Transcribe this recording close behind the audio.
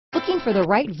Looking for the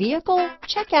right vehicle?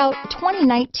 Check out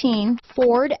 2019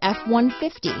 Ford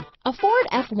F-150. A Ford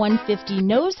F-150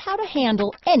 knows how to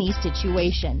handle any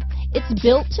situation. It's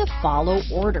built to follow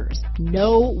orders,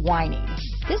 no whining.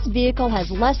 This vehicle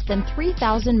has less than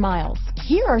 3,000 miles.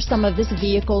 Here are some of this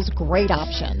vehicle's great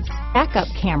options: backup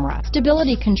camera,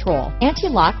 stability control,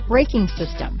 anti-lock braking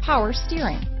system, power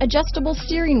steering, adjustable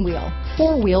steering wheel,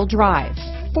 four-wheel drive,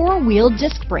 four-wheel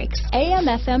disc brakes,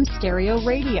 AM/FM stereo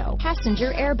radio,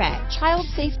 passenger airbag, child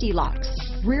safety locks,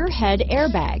 rear head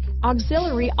airbag,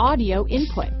 auxiliary audio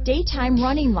input, daytime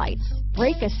running lights,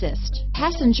 brake assist,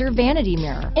 passenger vanity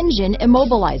mirror, engine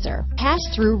immobilizer,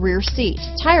 pass-through rear seat,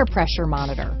 tire pressure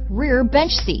monitor, rear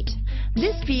bench seat.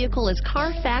 This vehicle is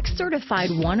Carfax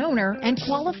certified one owner and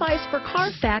qualifies for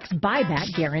Carfax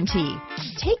buyback guarantee.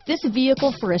 Take this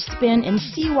vehicle for a spin and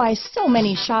see why so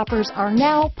many shoppers are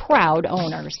now proud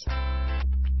owners.